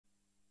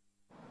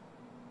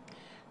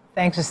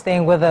Thanks for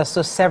staying with us.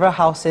 So several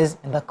houses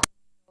in the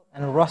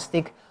and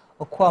rustic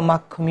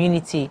Okuama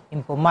community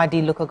in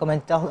Bomadi local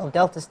government of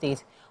Delta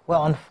State were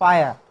on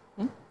fire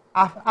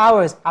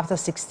hours after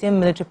 16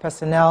 military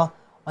personnel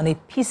on a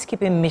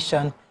peacekeeping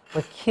mission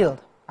were killed,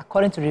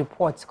 according to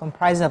reports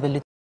comprising of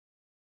a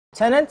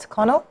lieutenant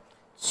colonel,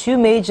 2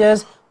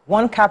 majors,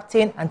 1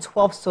 captain, and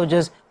 12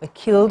 soldiers were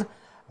killed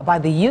by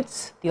the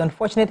youths. The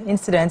unfortunate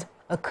incident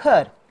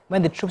occurred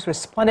when the troops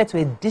responded to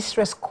a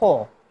distress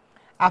call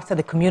after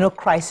the communal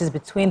crisis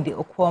between the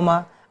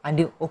Okuama and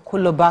the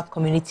Okolaba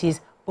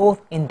communities,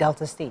 both in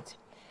Delta State.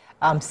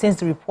 Since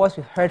the reports,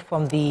 we've heard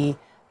from the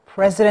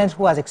president,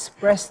 who has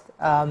expressed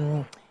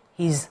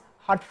his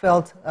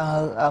heartfelt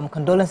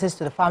condolences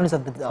to the families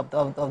of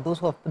those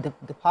who have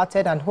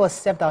departed and who have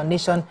served our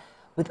nation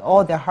with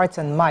all their hearts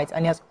and might.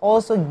 And he has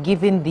also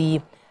given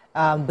the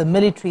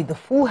military the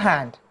full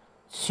hand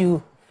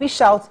to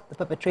fish out the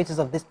perpetrators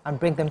of this and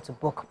bring them to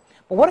book.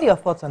 But what are your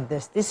thoughts on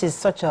this? This is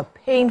such a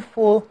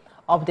painful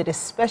update,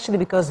 especially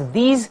because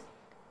these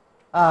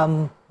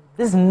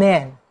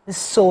men, these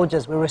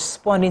soldiers, were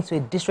responding to a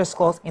distress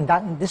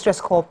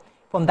call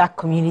from that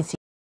community.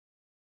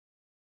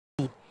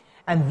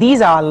 And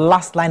these are our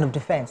last line of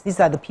defense. These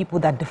are the people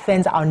that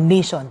defend our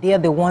nation. They are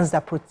the ones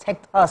that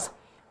protect us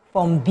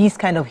from these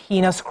kind of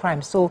heinous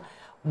crimes. So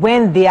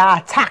when they are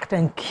attacked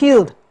and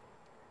killed,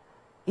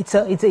 it's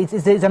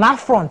an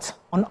affront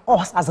on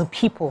us as a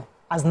people,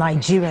 as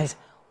Nigerians.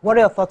 What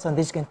are your thoughts on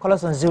this? You can call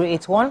us on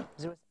 081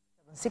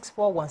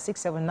 064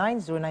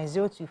 1679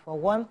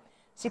 090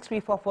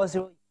 63440.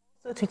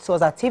 Also tweet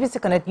us at TVC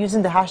Connect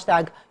using the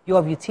hashtag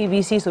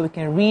YourviewTVC so we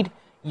can read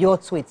your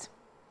tweets.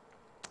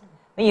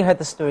 When you heard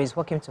the stories,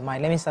 what came to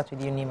mind? Let me start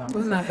with you, Nima.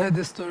 When I heard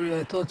the story,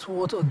 I thought,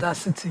 what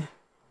audacity.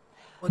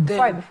 But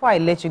then, before I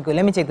let you go,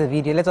 let me take the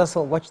video. Let us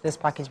all watch this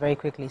package very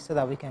quickly so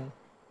that we can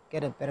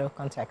get a better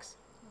context.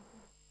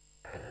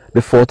 The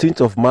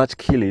 14th of March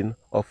killing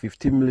of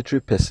 15 military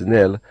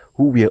personnel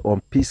who were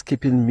on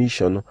peacekeeping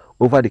mission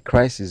over the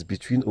crisis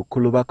between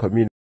Okolaba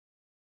community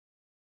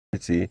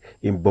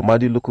in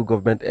Bomadi local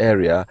government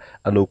area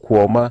and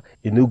Okuama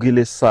in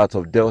Ughelli south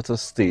of Delta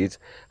State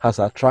has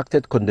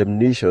attracted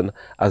condemnation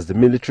as the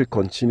military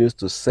continues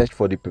to search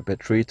for the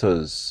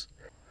perpetrators.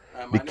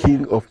 The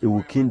king of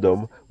Ewu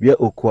Kingdom, where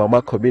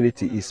Okuama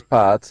community is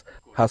part,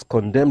 has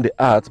condemned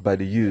the act by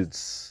the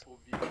youths.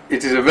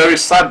 It is a very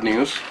sad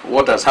news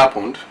what has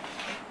happened.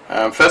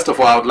 First of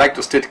all, I would like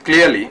to state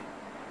clearly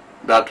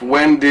that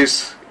when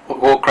this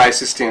whole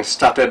crisis thing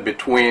started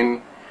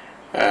between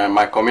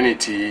my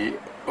community,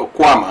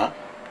 Okuama,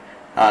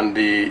 and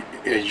the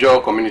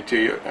Ughelli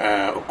community,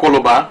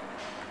 Okolaba,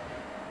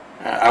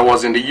 I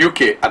was in the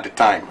UK at the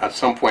time, at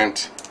some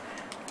point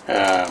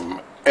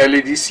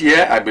early this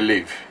year, I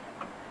believe.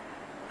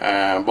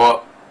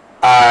 But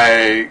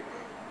I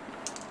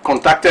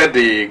contacted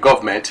the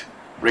government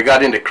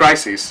regarding the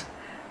crisis,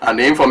 and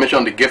the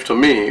information they gave to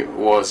me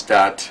was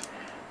that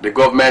the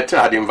government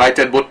had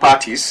invited both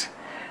parties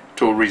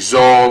to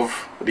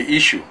resolve the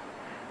issue,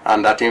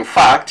 and that in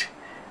fact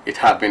it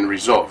had been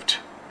resolved.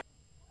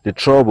 The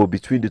trouble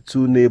between the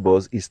two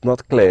neighbors is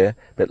not clear,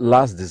 but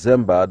last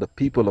December the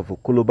people of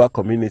Okolaba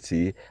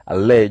community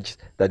alleged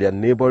that their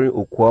neighboring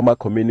Okuama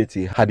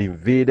community had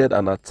invaded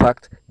and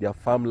attacked their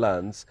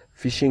farmlands,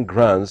 fishing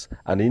grounds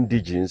and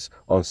indigenes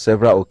on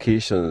several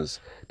occasions.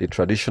 The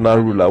traditional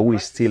ruler, who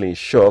is still in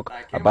shock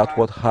about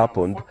what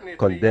happened,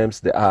 condemns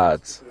the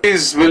act.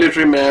 These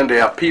military men, they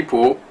are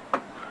people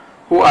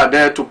who are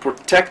there to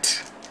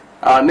protect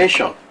our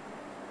nation.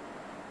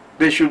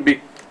 They should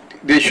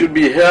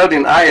be held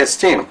in high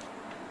esteem.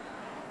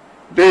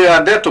 They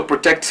are there to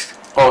protect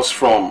us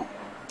from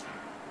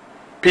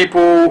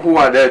people who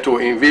are there to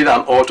invade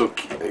and or to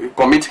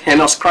commit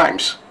heinous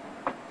crimes.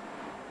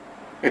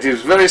 It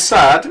is very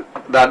sad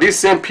that these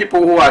same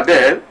people who are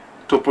there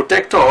to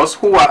protect us,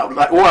 who are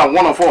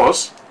one of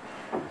us,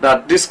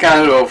 that this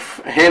kind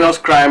of heinous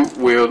crime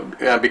will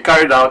be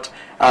carried out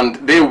and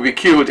they will be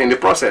killed in the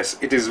process.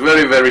 It is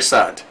very, very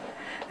sad.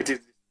 It is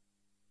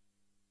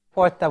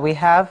report that we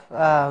have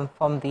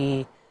from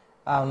the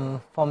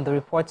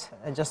report,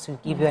 just to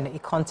give you a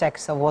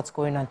context of what's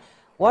going on.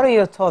 What are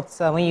your thoughts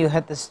when you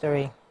heard the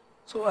story?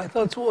 So I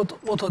thought,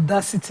 what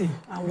audacity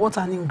and what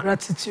an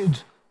ingratitude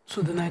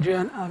to the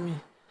Nigerian Army.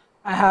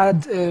 I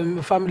had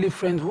a family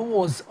friend who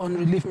was on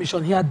relief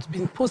mission. He had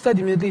been posted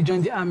immediately,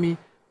 joined the army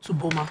to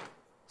Boma,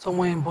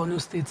 somewhere in Borno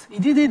State. He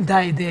didn't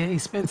die there. He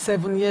spent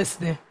 7 years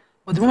there.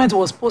 But the moment he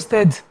was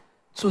posted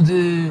to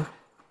the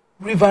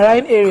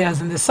riverine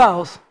areas in the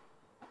south,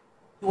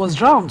 he was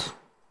drowned.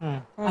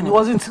 And he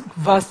wasn't a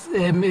vast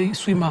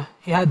swimmer.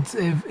 He had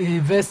a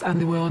vest and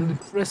they were on the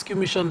rescue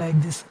mission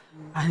like this.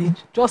 And he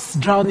just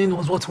drowning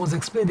was what was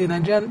explained. The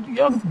Nigerian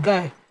young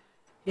guy,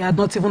 he had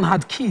not even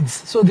had kids.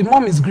 So the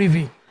mom is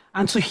grieving.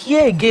 And to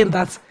hear again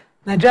that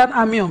Nigerian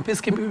Army on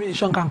peacekeeping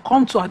mission can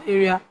come to an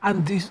area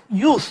and the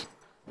youth,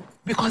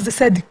 because they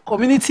said the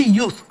community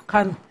youth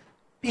can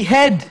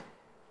behead,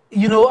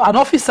 an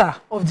officer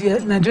of the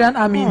Nigerian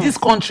Army in this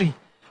country,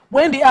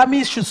 when the army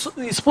is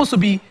supposed to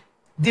be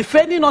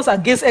defending us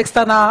against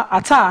external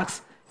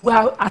attacks, we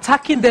are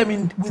attacking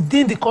them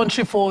within the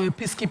country for a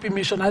peacekeeping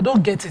mission. I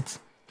don't get it.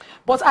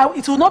 But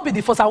it will not be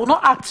the first. I will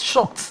not act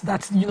shocked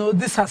that, you know,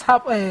 this has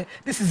happened.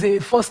 This is a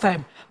first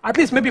time, at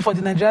least maybe for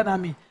the Nigerian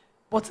Army.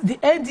 But the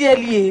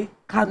NDLEA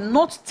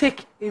cannot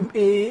take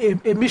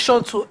a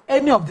mission to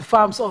any of the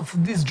farms of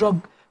these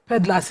drug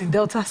peddlers in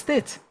Delta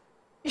State.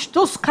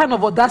 Those kind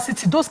of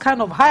audacity, those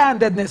kind of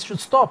high-handedness should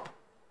stop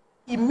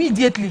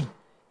immediately.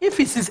 If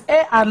it is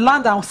air and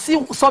land and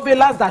sea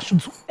surveillance that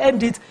should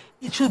end it,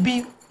 it should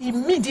be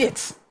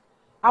immediate.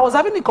 I was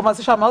having a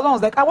conversation, my husband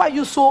was like, why are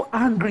you so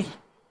angry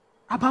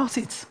about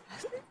it?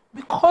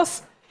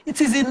 Because it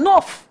is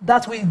enough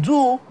that we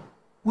deal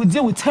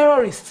with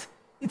terrorists.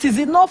 It is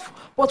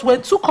enough, but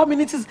when two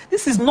communities,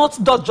 this is not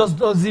just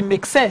doesn't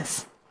make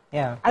sense.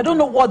 Yeah. I don't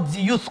know what the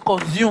youth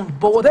consumed,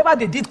 but whatever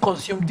they did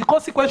consume, the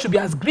consequence should be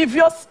as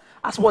grievous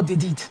as what they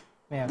did.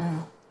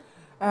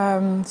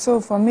 Yeah.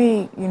 So for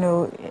me, you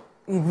know, it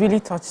really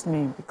touched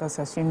me because,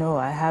 as you know,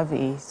 I have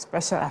a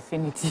special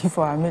affinity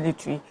for our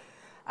military.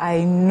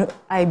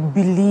 I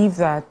believe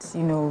that,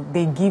 you know,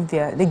 they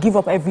give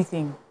up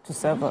everything to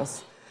serve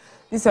us.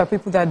 These are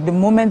people that the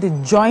moment they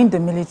join the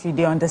military,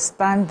 they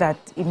understand that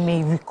it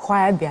may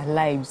require their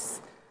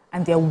lives,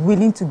 and they're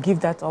willing to give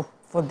that up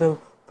for the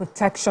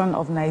protection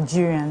of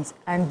Nigerians.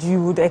 And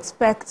you would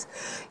expect,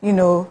 you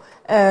know,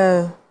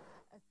 a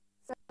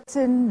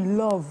certain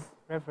love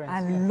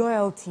and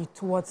loyalty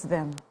towards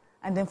them,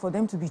 and then for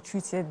them to be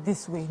treated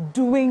this way,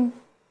 doing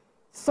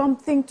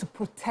something to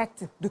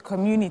protect the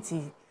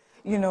community.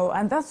 You know,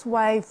 and that's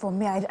why, for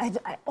me,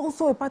 I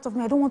also, a part of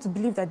me, I don't want to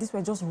believe that these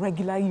were just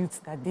regular youths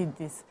that did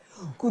this.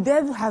 Could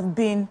there have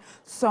been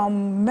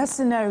some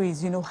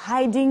mercenaries, you know,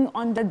 hiding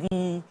under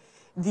the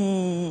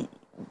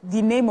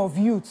name of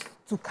youth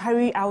to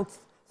carry out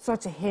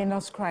such a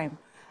heinous crime?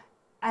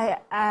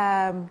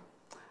 I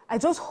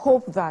just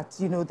hope that,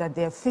 you know, that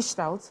they're fished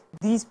out,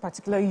 these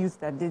particular youths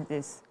that did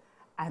this,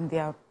 and they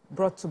are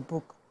brought to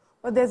book.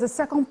 But there's a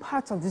second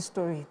part of this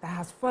story that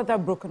has further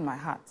broken my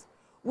heart,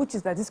 which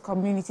is that these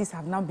communities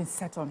have now been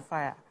set on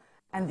fire,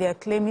 and they're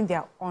claiming they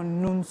are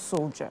unknown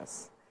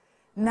soldiers.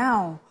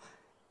 Now,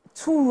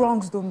 two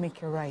wrongs don't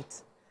make a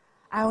right.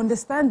 I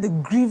understand the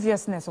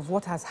grievousness of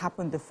what has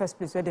happened in the first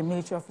place, where the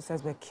military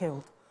officers were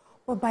killed.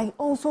 But by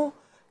also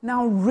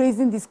now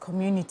raising these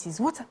communities,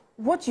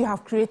 what you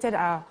have created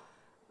are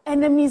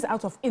enemies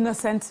out of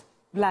innocent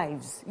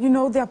lives. You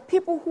know, there are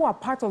people who are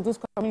part of those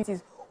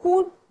communities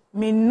who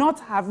may not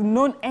have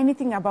known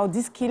anything about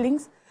these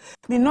killings,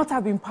 may not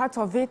have been part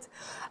of it,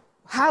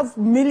 have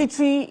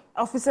military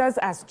officers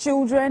as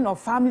children or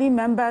family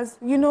members,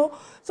 you know.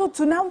 So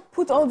to now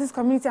put all these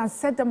communities and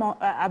set them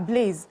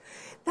ablaze,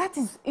 that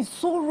is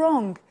so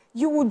wrong.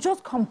 You would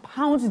just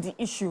compound the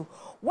issue.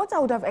 What I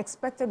would have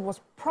expected was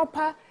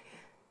proper,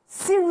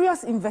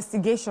 serious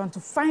investigation to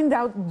find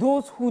out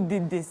those who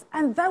did this.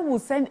 And that will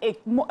send a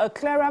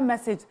clearer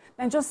message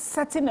than just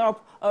setting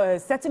off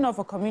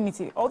a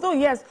community. Although,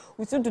 yes,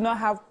 we still do not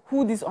have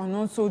who these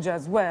unknown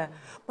soldiers were.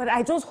 But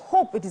I just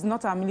hope it is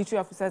not our military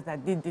officers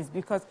that did this,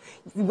 because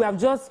we have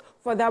just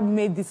further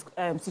made this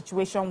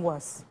situation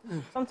worse.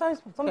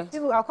 Sometimes, some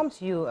people, I'll come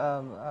to you,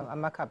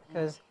 Amaka,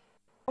 because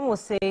some will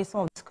say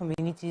some of these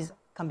communities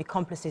can be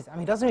complicit. I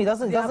mean, it doesn't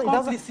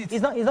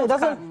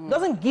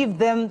give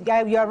them.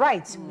 Yeah, you are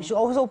right. We should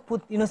also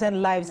put innocent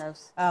lives.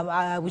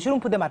 We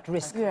shouldn't put them at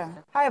risk. Yeah.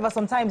 However,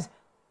 sometimes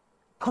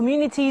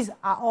communities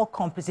are all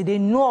complicit. They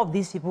know of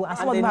these people, and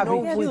some of them have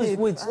been used.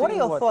 What are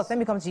your thoughts? Let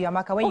me come to you,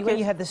 Amaka. When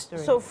you heard this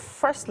story. So,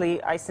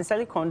 firstly, I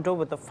sincerely condole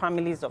with the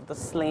families of the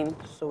slain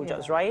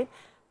soldiers. Right.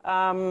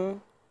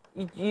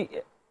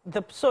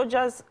 The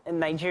soldiers in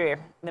Nigeria,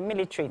 the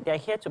military, they are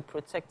here to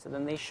protect the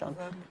nation.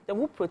 They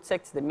will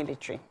protect the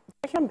military.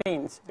 Human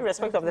beings,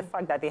 irrespective of the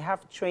fact that they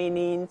have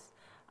trainings,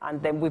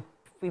 and then we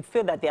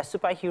feel that they are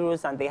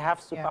superheroes and they have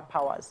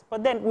superpowers.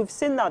 But then we've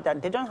seen now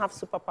that they don't have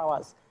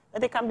superpowers,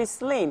 that they can be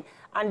slain.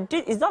 And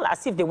it's not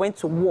as if they went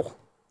to war.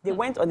 They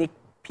went on a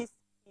peace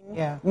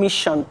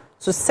mission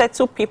to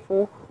settle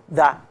people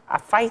that are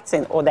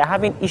fighting or they're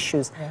having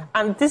issues.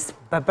 And this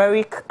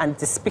barbaric and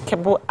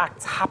despicable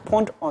act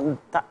happened on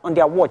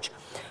their watch.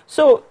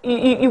 So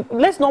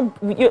let's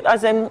not,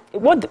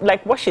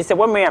 like what she said,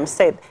 what Miriam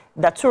said,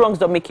 that two wrongs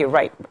don't make it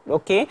right,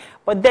 okay?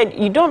 But then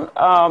you don't,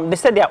 they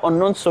said they are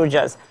unknown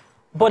soldiers.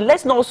 But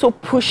let's not also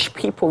push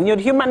people, you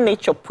know, human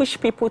nature, push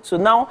people to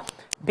now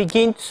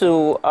begin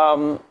to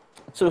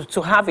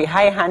have a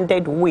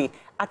high-handed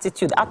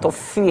attitude out of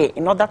fear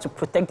in order to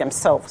protect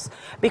themselves.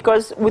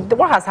 Because with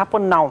what has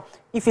happened now,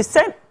 if you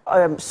send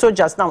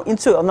soldiers now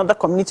into another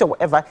community or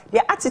whatever,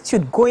 their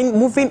attitude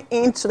moving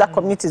into that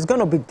community is going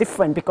to be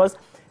different, because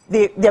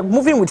they're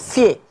moving with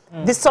fear.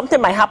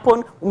 Something might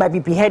happen, we might be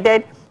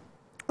beheaded,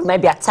 we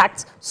might be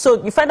attacked.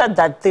 So you find out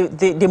that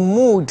the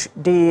mood,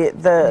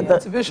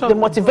 the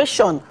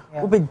motivation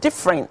will be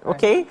different,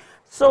 okay?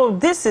 So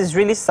this is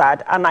really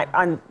sad,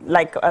 and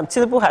like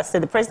Tinubu has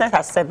said, the president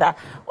has said that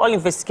all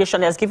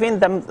investigation has given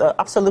them the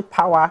absolute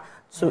power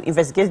to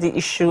investigate the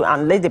issue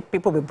and let the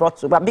people be brought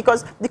to. But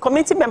because the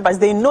community members,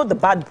 they know the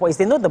bad boys,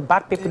 they know the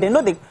bad people, they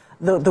know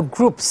the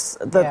groups,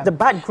 the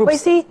bad groups. But you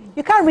see,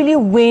 you can't really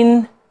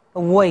win a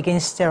war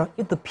against terror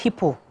if the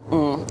people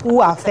who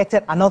are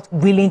affected are not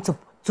willing to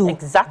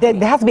exactly.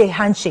 There has to be a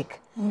handshake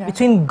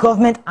between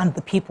government and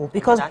the people,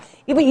 because I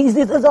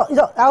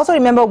also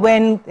remember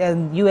when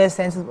U.S.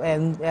 sent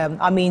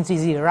army into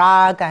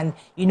Iraq, and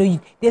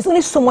there's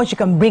only so much you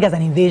can bring as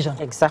an invasion.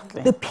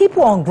 Exactly. The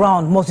people on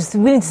ground must be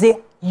willing to say,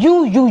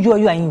 you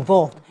are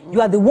involved. You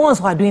are the ones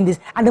who are doing this,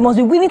 and they must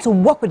be willing to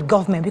work with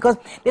government, because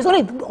there's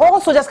only all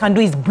soldiers can do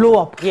is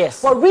blow up.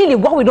 Yes. But really,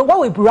 what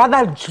we'd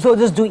rather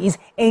soldiers do is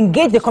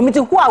engage the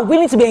community who are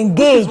willing to be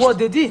engaged. This is what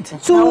they did.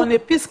 Now, on a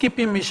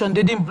peacekeeping mission,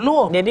 they didn't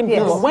blow up. They didn't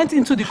blow up. Went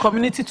into the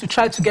community to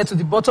try to get to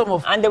the bottom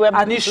of and they were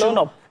an issue. blown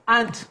up.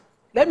 And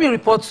let me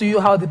report to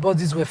you how the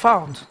bodies were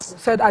found.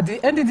 Said at the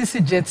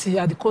NDDC jetty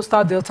at the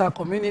Coastal Delta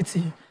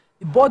community,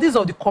 the bodies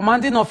of the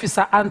commanding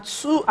officer and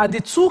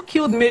the two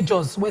killed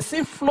majors were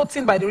seen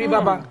floating by the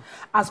riverbank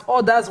as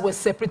others were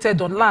separated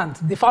on land.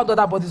 They found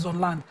other bodies on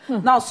land.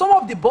 Now, some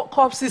of the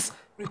corpses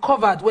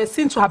recovered were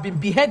seen to have been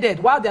beheaded,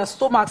 while their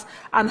stomachs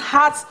and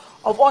hearts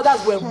of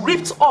others were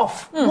ripped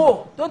off.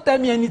 Whoa, don't tell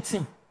me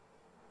anything.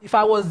 If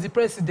I was the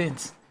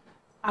president,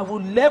 I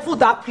would level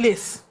that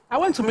place. I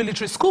went to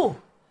military school.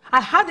 I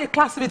had a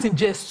classmate in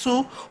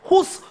JS2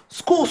 whose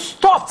school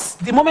stopped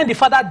the moment the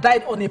father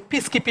died on a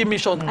peacekeeping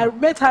mission. I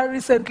met her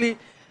recently,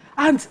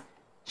 and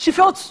she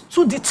felt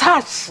too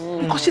detached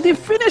because she didn't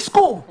finish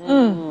school.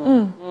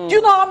 Do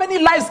you know how many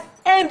lives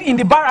end in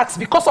the barracks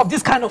because of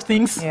these kind of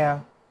things? Yeah.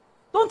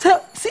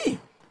 See,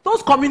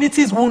 those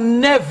communities will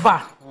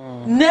never,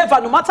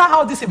 no matter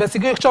how this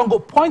investigation go,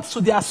 point to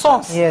their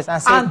sons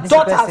and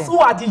daughters who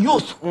are the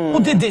youth who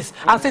did this,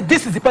 and say,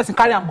 this is the person,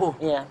 carry and go.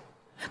 Yeah.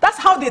 That's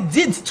how they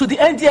did to the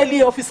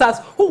NDLE officers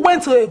who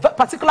went to a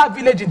particular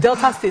village in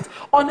Delta State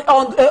on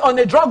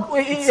a drug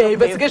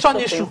investigation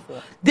issue.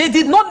 They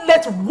did not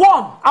let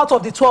one out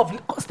of the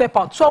 12 step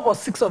out, 12 or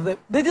 6 of them.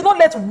 They did not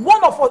let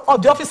one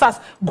of the officers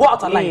go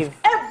out alive.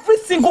 Every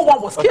single one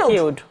was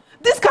killed.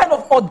 This kind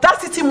of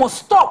audacity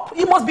must stop.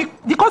 It must be,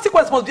 the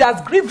consequence must be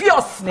as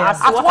grievous as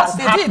what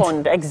they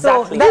happened. did.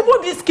 Exactly. So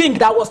even this king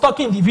that was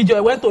talking in the video,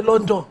 he went to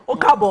London,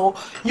 Okabo,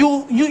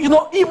 you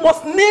know, he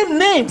must name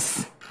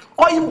names.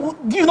 Or,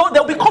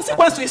 there'll be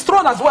consequence to his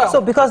throne as well. So,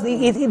 because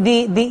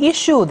the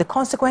issue, the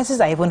consequences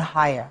are even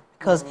higher.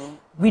 Because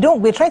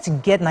we're trying to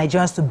get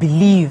Nigerians to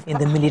believe in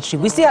the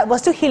military. We're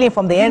still healing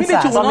from the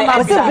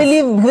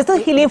NSAS. We're still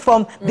healing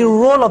from the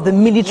role of the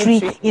military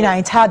in our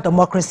entire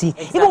democracy.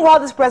 Exactly. Even while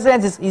this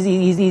president is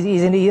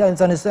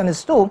on his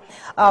stool,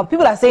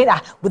 people are saying,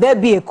 would there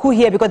be a coup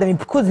here because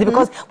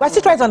we're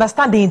still trying to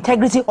understand the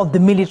integrity of the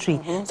military.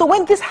 So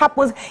when this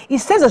happens, it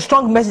sends a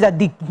strong message that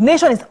the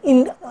nation is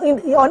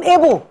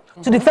unable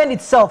to defend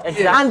itself.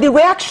 Exactly. And the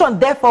reaction,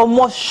 therefore,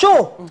 must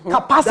show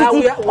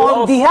capacity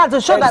on the hand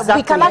to show that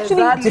we can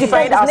actually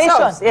defend this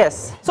nation.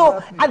 Yes.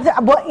 So,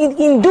 but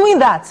in doing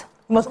that,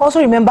 we must also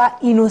remember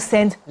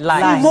innocent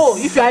lives. You know,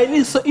 if you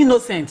are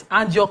innocent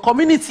and your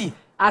community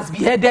has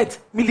beheaded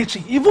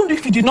military, even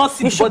if you do not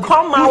see the body,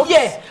 come out.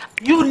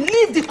 You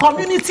leave the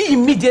community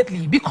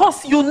immediately,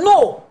 because you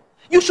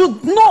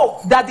should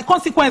know that the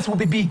consequence will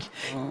be big.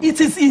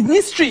 It is in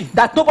history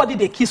that nobody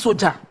they kill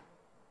soldier.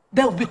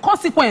 There will be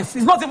consequence.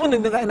 It's not even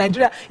in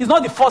Nigeria. It's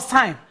not the first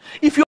time.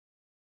 If you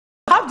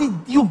have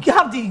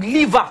the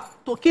liver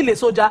to kill a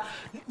soldier,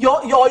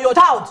 your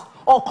child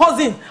or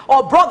cousin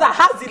or brother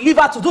has the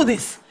liver to do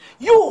this,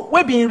 you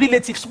will be in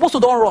relative supposed to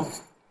don't run.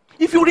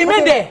 If you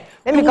remain there,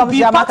 let me come to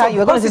Amaka.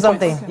 You were going to say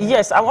something.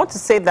 Yes, I want to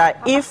say that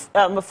if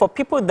for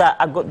people that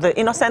are the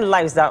innocent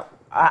lives that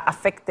are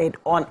affected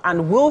on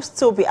and will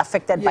still be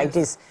affected by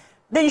this,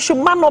 then you should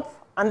man up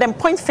and then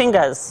point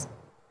fingers.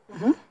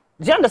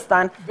 Do you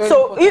understand?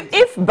 So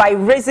if by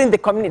raising the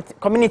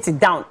community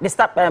down, they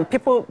start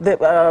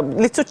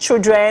little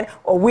children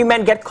or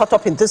women get caught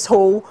up in this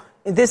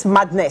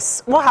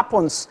madness, what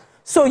happens?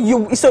 So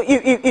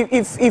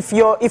if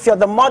you're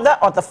the mother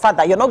or the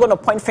father, you're not going to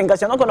point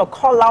fingers. You're not going to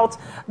call out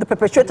the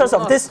perpetrators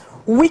of this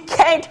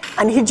wicked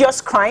and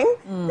hideous crime.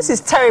 This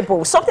is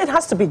terrible. Something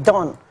has to be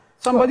done.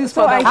 Somebody's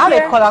father.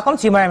 I'll come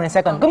to you, Mariam, in a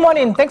second. Good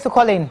morning. Thanks for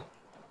calling.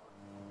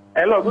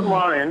 Hello. Good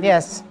morning.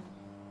 Yes.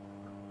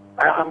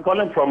 I'm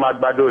calling from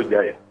Agbado.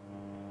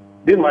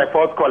 This is my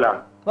first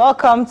caller.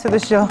 Welcome to the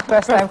show.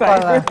 First time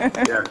caller.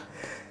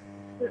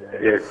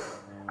 Yes.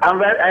 And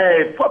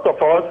first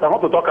of all, I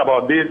want to talk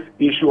about this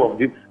issue of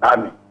this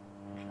army.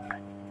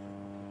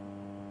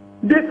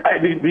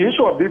 The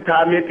issue of this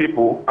army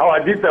people,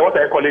 what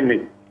are you calling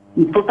it,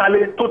 is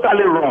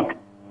totally wrong.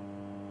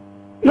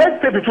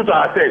 Let's say the truth to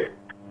ourselves.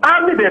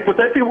 Army, they're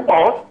protecting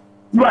us.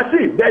 You are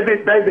seeing there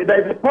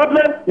is a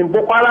problem in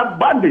Boko Haram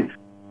bandits.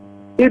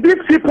 If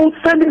these people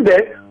sending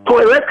them to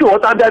rescue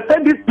us, and they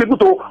send these people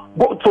to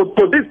go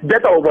to this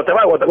death or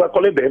whatever we're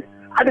calling them,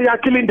 and they are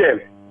killing them.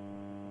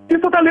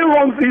 It's totally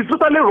wrong. It's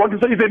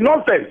a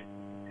nonsense.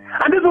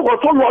 And this was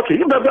so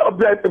lucky. If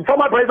the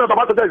former president of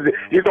Obasanjo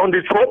is on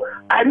the throne,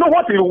 I know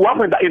what will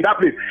happen in that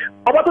place.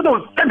 Obasanjo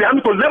will send the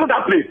army to level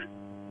that place.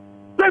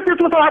 Let's see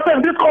what happen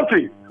in this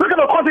country. Look at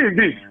the country is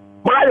this.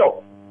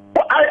 Malayo.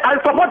 I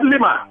support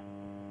Lima.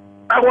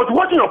 I was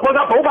watching your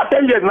program for over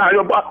 10 years now,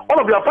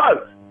 all of your fans.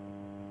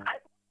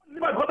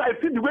 Because I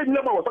see the way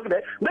Nema was talking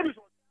there. Maybe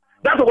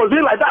that was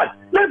doing like that.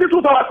 Let's do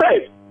it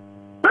ourselves.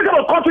 What kind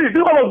of country is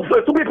this kind of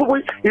stupid people?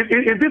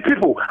 Is these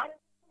people?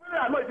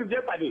 I know it is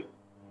yesterday.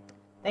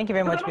 Thank you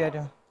very much,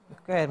 Biodun.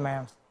 Go ahead,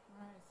 Mariam.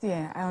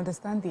 Yeah, I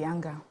understand the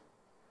anger.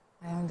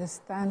 I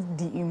understand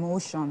the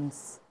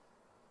emotions.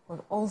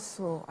 But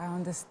also, I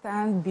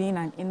understand being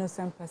an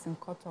innocent person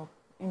caught up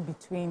in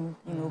between,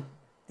 you know,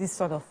 this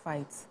sort of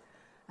fights.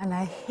 And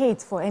I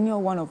hate for any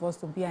one of us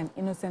to be an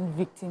innocent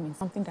victim in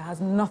something that has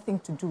nothing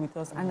to do with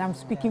us. And I'm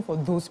speaking for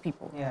those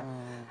people. Yeah.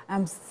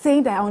 I'm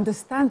saying that I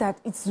understand that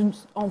it's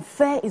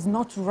unfair, it's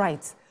not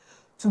right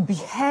to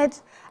behead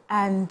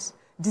and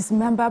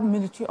dismember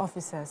military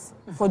officers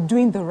for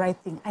doing the right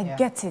thing. I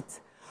get it.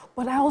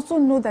 But I also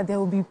know that there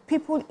will be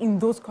people in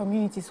those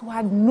communities who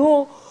had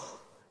no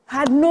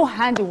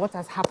hand in what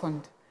has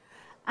happened.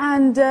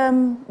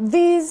 And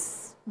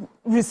these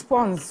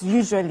response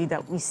usually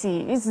that we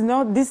see is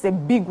not this a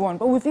big one,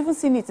 but we've even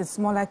seen it in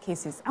smaller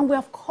cases, and we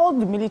have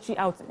called the military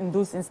out in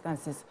those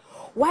instances.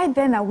 Why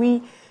then are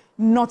we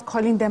not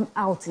calling them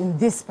out in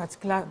this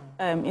particular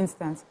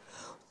instance?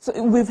 So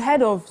we've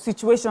heard of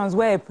situations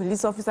where a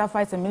police officer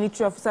fights a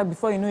military officer.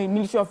 Before you know it,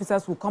 military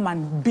officers will come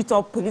and beat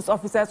up police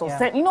officers or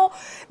send, you know,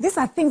 these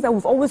are things that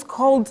we've always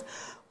called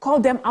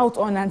them out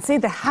on and say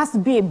there has to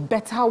be a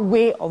better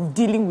way of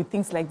dealing with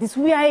things like this.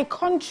 We are a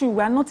country,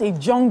 we are not a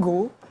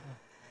jungle.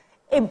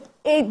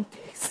 A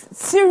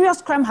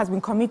serious crime has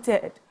been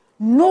committed,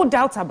 no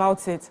doubt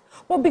about it.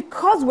 But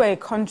because we're a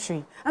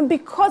country and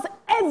because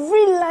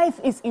every life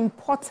is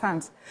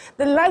important,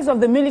 the lives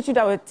of the military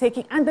that we're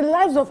taking and the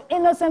lives of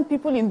innocent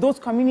people in those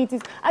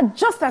communities are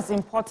just as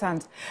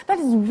important. That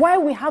is why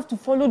we have to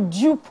follow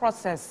due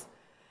process.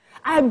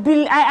 I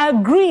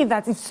agree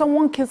that if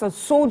someone kills a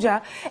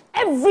soldier,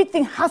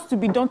 everything has to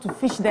be done to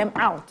fish them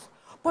out,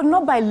 but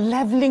not by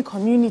leveling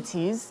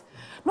communities,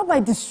 not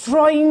by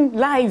destroying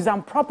lives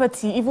and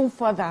property even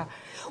further.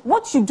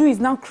 What you do is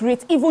now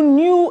create even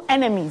new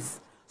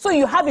enemies. So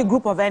you have a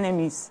group of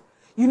enemies.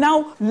 You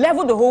now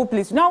level the whole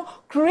place. You now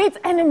create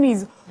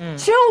enemies.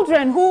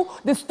 Children who,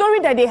 the story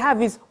that they have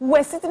is,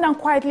 we're sitting down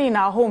quietly in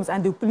our homes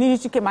and the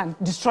military came and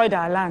destroyed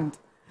our land.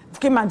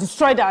 Came and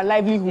destroyed our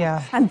livelihood.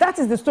 Yeah. And that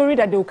is the story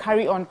that they'll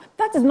carry on.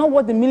 That is not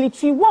what the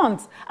military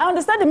wants. I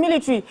understand the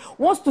military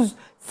wants to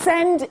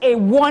send a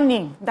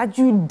warning that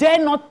you dare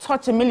not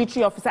touch a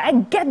military officer. I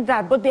get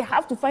that, but they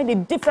have to find a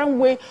different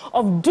way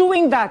of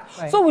doing that.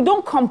 Right. So we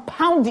don't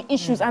compound the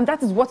issues, and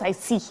that is what I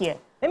see here.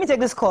 Let me take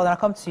this call and I'll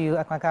come to you,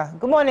 Akmaka.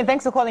 Good morning,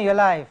 thanks for calling. You're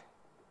live.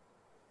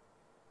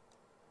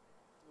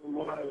 Good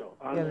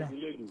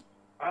morning.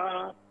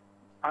 I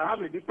have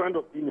a different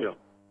opinion.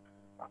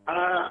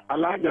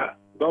 Elijah,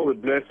 God will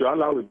bless you.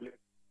 Allah will bless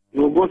you.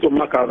 You will go to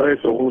Macabre,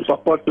 so we will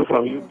support you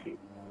from UK.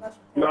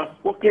 You have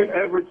spoken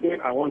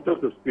everything I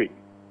wanted to speak.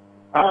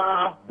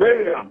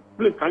 Miriam,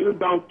 please, can you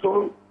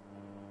down-tone?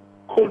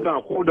 Cool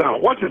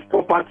down. What is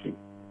property?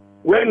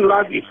 When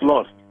life is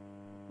lost,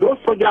 those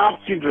soldiers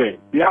have children,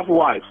 they have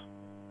wives.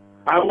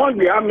 I want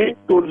the army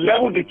to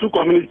level the two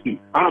communities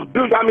and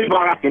build army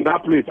barracks in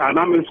that place, an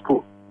army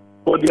school,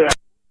 for their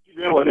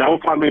children or their own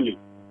family.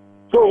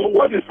 So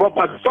what is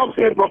property? Stop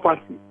saying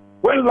property.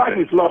 When life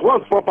is lost,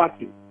 what's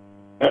property?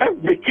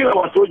 They kill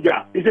our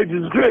soldier. It's a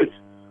disgrace.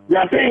 We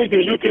are saying it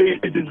in UK,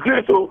 it's a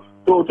disgrace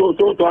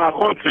to our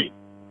country.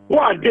 Who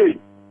are they?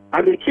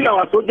 And they kill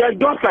our soldier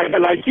just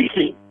like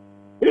chicken.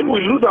 If we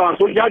lose our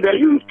soldier, then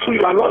you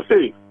are not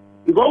safe.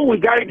 Because we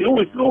guide you,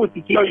 we will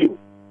secure you.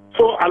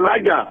 So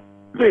Elijah,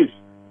 please,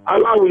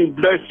 Allah will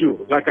bless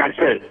you, like I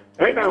said.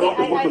 Anytime I want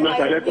to go to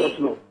Mecca, let us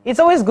know. It's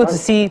always good to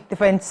see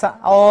different,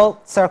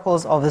 all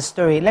circles of the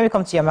story. Let me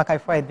come to you, Amaka,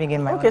 before I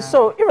begin my Okay,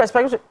 so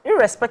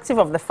irrespective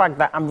of the fact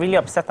that I'm really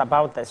upset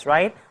about this,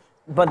 right?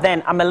 But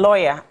then I'm a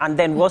lawyer, and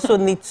then we also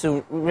need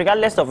to,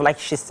 regardless of, like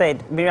she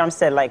said, Miriam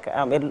said, like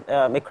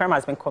a crime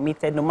has been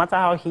committed, no matter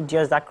how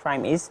hideous that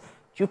crime is,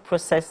 due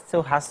process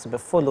still has to be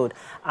followed.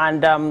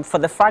 And for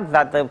the fact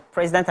that the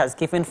president has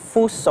given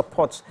full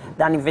support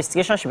that an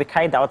investigation should be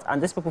carried out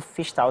and these people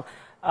fished out,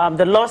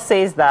 the law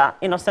says that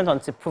innocent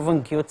until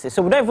proven guilty.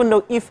 So we don't even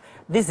know if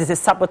this is a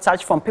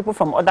sabotage from people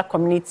from other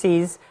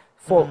communities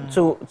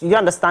to you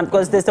understand?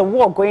 Because there's a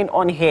war going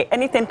on here.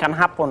 Anything can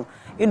happen.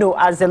 You know,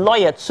 as a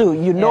lawyer too,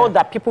 you know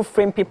that people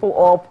frame people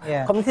up,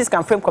 communities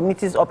can frame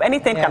communities up,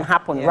 anything can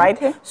happen, right?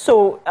 Okay.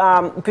 So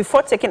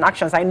before taking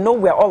actions, I know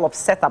we're all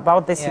upset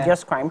about this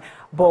hideous crime,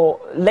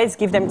 but let's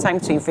give them time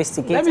to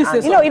investigate. Let me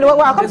say you know,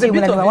 I'll come to you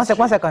in a minute.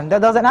 One second. There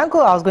was an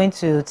angle I was going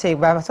to take,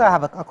 but I'm sorry I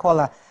have a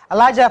caller.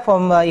 Elijah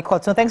from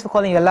Ikoton, thanks for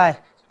calling your live.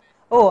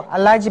 Oh,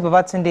 Elijah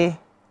Babatunde.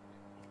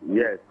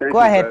 Yes, thank you. Go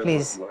ahead,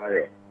 please.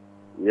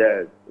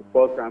 Yes,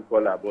 first time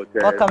caller, but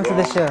welcome to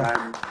the show.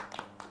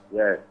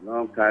 Yes,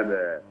 long time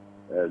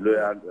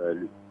lawyer.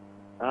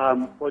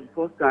 For the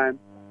first time,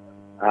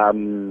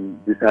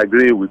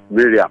 disagree with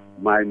Miriam,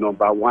 my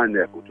number one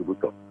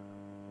contributor.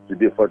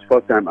 Today, for the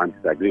first time, I'm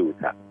disagreeing with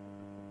her.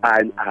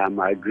 And I'm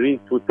agreeing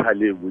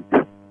totally with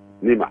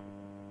Nima.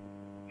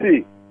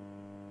 See,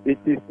 it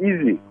is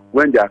easy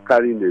when they are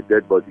carrying a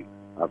dead body,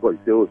 you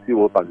say, oh, see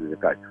one person in the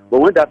car.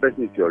 But when that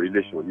person is your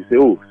relation, you say,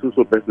 oh,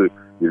 so person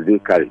is being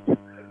carried.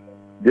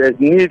 There's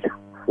need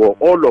for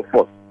all of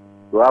us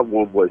to have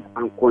one voice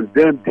and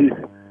condemn this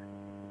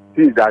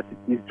thing that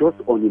is just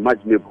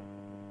unimaginable.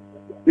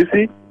 You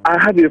see,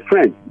 I have a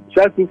friend,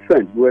 childhood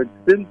friend, who was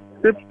still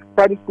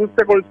primary school,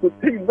 secondary school,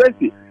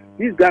 university.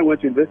 This guy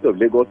went to University of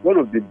Lagos, one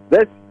of the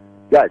best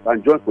guys,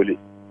 and joined police.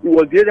 He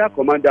was the area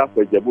commander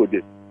for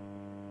Ijebu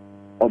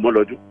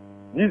Omolodu.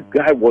 This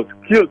guy was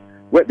killed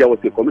when there was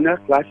a communal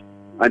clash,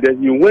 and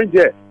then he went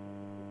there,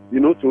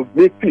 to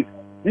make peace.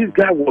 This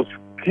guy was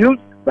killed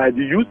by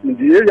the youth in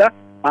the area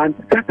and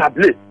set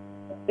ablaze.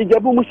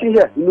 Ijebu Mushi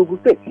here, in Ogun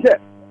State, here,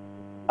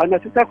 an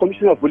assistant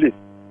commissioner of police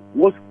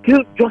was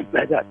killed just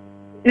like that.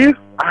 If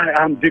I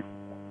am the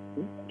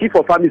chief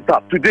of army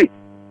staff today,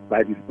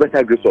 by the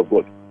special grace of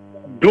God,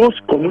 those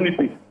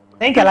communities.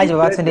 Thank you,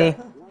 Elijah, today.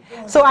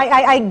 So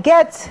I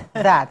get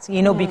that,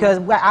 because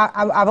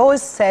I've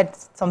always said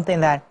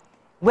something that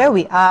where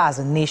we are as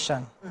a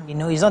nation,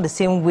 it's not the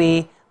same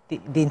way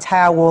the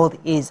entire world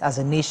is as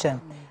a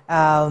nation.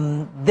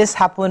 This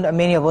happened,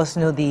 many of us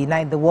know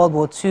the World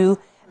War II,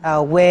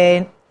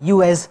 when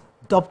U.S.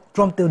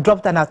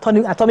 dropped an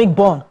atomic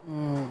bomb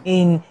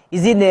in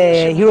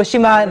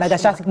Hiroshima,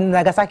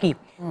 Nagasaki,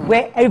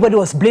 where everybody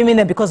was blaming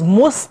them because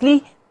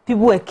mostly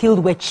people were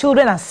killed were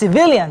children and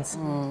civilians,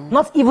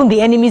 not even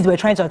the enemies they were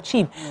trying to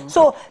achieve.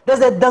 So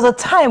there's a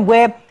time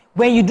where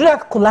when you do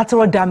that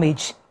collateral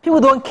damage,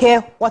 people don't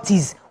care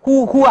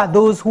who are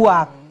those who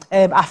are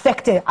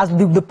affected. As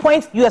the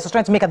point US was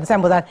trying to make at the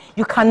time was that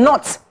you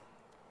cannot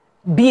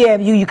be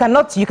they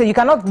have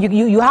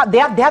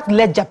to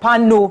let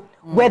Japan know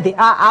where they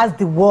are as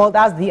the world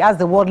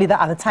leader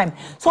at the time.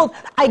 So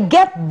I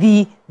get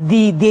the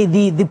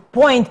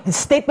point, the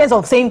statements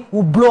of saying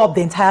we'll blow up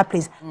the entire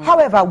place.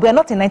 However, we are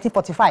not in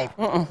 1945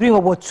 during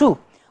World War II.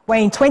 We're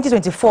in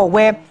 2024,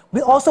 where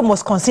we also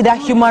must consider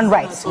human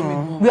rights.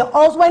 We are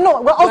also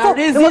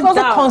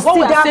What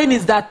we are saying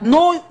is that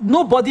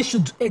nobody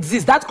should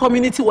exist. That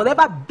community,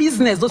 whatever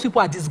business those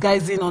people are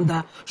disguising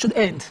under, should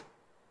end.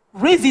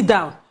 Raise it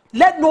down.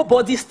 Let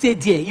nobody stay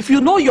there. If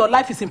you know your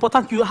life is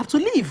important, you have to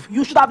leave.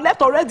 You should have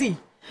left already.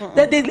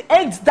 Then they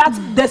end that.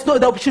 There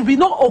should be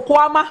no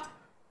Okuama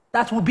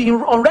that will be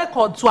on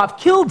record to have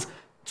killed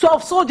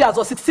 12 soldiers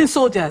or 16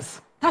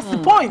 soldiers. That's the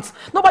point.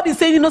 Nobody's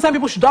saying innocent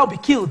people should all be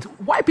killed.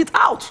 Wipe it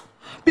out.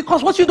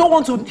 Because what you don't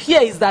want to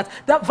hear is that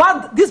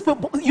these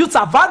youths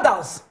are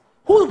vandals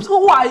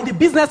who are in the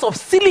business of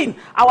stealing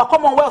our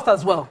commonwealth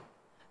as well.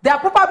 They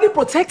are probably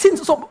protecting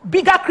some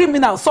bigger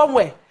criminals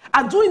somewhere.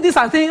 And doing this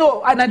and saying,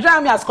 oh, a Nigerian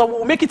army has come,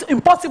 will make it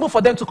impossible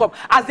for them to come.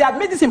 As they have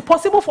made this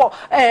impossible for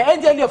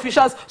NDLE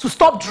officials to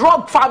stop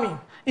drug farming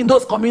in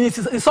those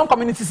communities, in some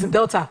communities in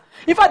Delta.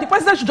 In fact, the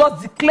president should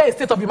just declare a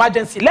state of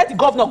emergency, let the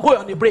governor go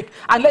on a break,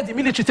 and let the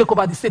military take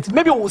over the state.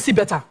 Maybe we will see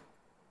better.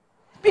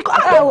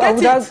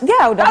 Because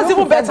that's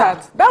even better.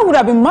 That would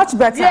have been much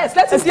better. Yes,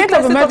 let's a state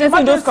of emergency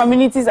in those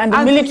communities and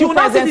the military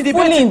presence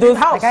fully in those.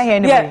 I can't hear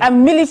anybody. Yeah,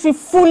 and military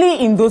fully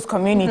in those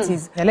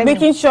communities,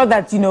 making sure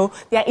that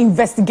they are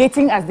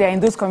investigating as they are in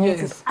those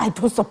communities. Yes. I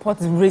don't support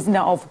the raising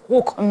of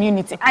whole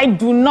community. I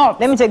do not.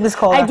 Let me take this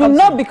call. I do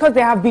not, because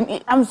they have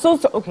been. I'm so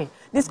okay.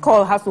 This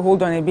call has to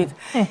hold on a bit.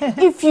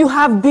 If you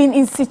have been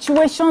in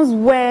situations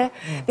where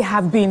there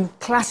have been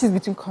clashes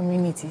between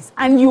communities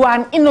and you are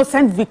an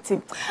innocent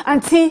victim,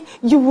 until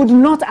you would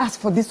not ask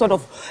for this sort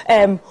of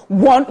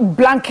one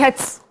blanket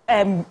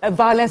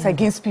violence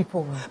against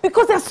people,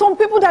 because there are some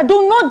people that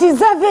do not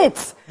deserve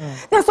it.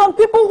 There are some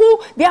people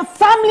who their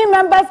family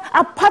members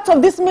are part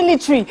of this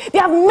military. They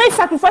have made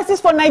sacrifices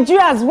for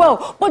Nigeria as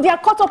well, but they are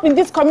caught up in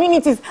these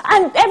communities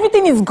and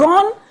everything is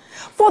gone.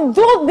 For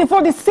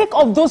the sake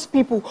of those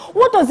people,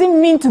 what does it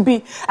mean to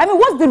be? I mean,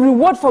 what's the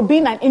reward for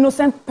being an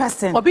innocent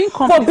person? For being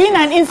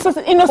an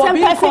innocent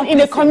person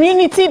in a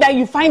community that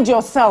you find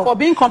yourself. For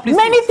being complicit.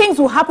 Many things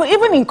will happen,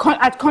 even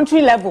at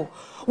country level,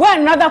 where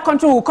another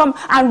country will come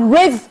and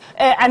raise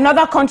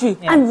another country,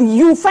 and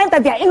you find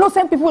that there are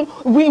innocent people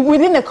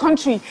within the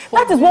country.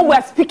 That is what we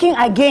are speaking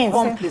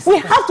against. We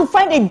have to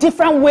find a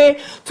different way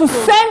to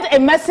send a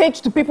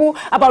message to people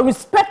about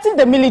respecting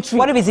the military.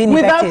 What if it's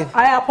ineffective?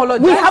 I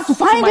apologize. We have to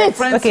find my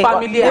friend's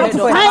family. I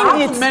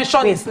have to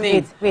mention his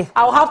name.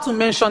 I'll have to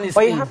mention his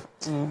name.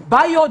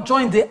 Bayo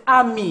joined the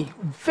army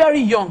very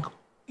young.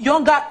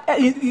 Younger,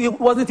 he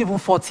wasn't even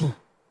 40.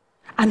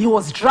 And he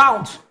was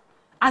drowned.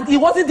 And it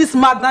wasn't this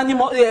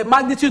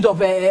magnitude of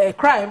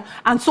crime.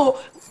 And so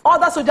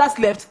other soldiers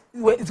left,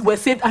 were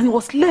saved, and he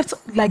was left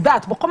like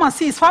that. But come and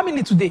see his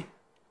family today.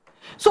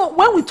 So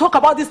when we talk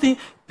about this thing,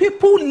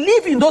 people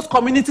live in those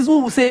communities who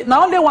will say,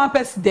 now only one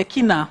person, the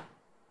kina.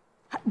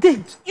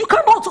 You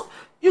cannot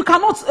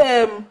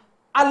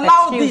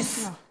allow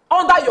this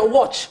under your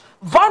watch.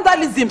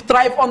 Vandalism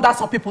thrive under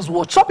some people's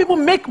watch. Some people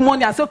make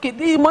money and say, okay,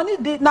 the money,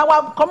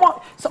 now come on,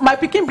 so my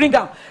picking bring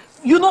them.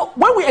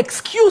 When we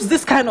excuse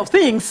this kind of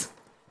things,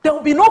 there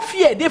will be no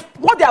fear.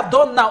 What they have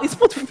done now is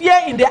put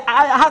fear in the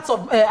hearts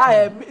of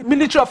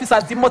military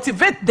officers,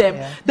 demotivate them.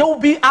 Yeah. They will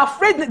be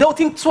afraid, they will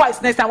think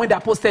twice next time when they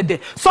are posted there.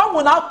 Some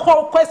will now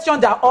question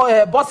their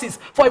bosses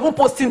for even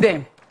posting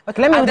them.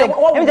 Okay, let me take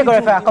a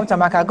refer. I'll come to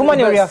Amaka. Good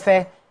morning,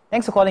 Yourview.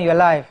 Thanks for calling. You're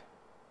live.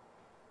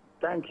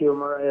 Thank you,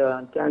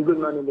 Mariah, and good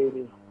morning,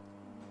 ladies.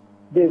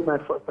 This is my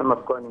first time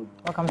of calling.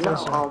 Welcome to the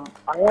show.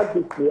 I have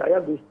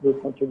this to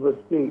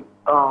contribute. See,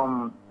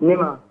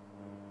 Nima,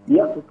 you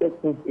have to take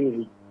things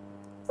easy.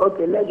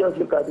 Okay, let's just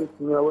look at this.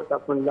 What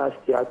happened last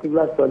year? I think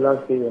last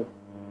year,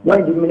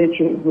 when the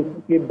military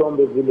basically bombed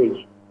a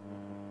village.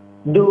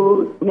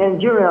 Do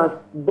Nigerians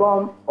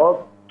bomb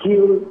or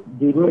kill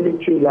the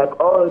military like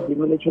all the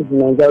military in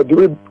Nigeria? Do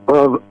we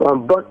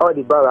burn all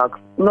the barracks?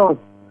 No.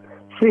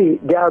 See,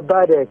 there are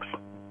bad eggs.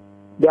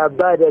 There are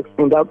bad eggs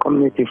in that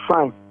community.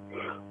 Fine.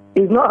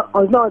 It's not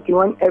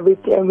when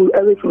everything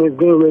is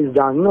being raised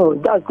down. No,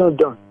 that's not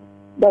done.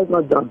 That's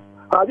not done.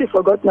 Have you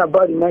forgotten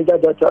about the Niger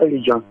Delta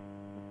region?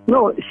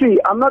 No, see,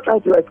 I'm not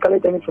trying to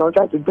escalate anything. I'm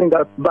trying to bring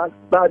that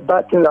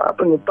bad things that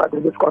happen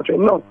in this country.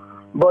 No.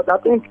 But I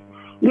think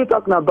you're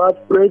talking about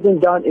raising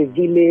down a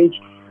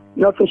village,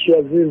 nothing should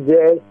exist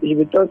there.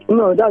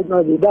 No, that's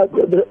not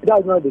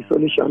the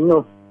solution.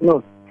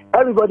 No.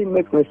 Everybody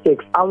makes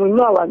mistakes. And we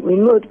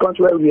know the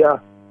country where we are.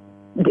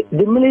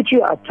 The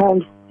military at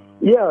times,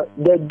 yeah,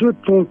 they do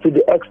things to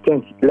the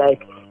extent,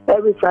 like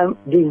every time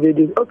this.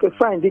 Okay,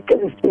 fine, the case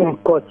is still in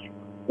court.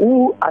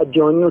 Who are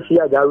the unknowns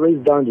here that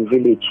raised down the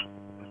village?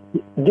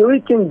 Do we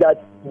think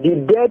that the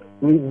dead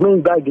will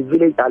bring back the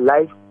village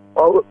alive,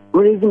 or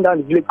raising down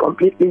the village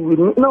completely?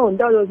 No,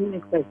 that doesn't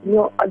make sense.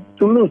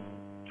 To me.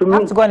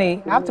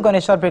 I have to go on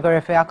a short break,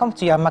 Yourview. I'll come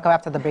to you, Amaka,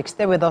 after the break.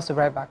 Stay with us. We'll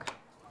be right back.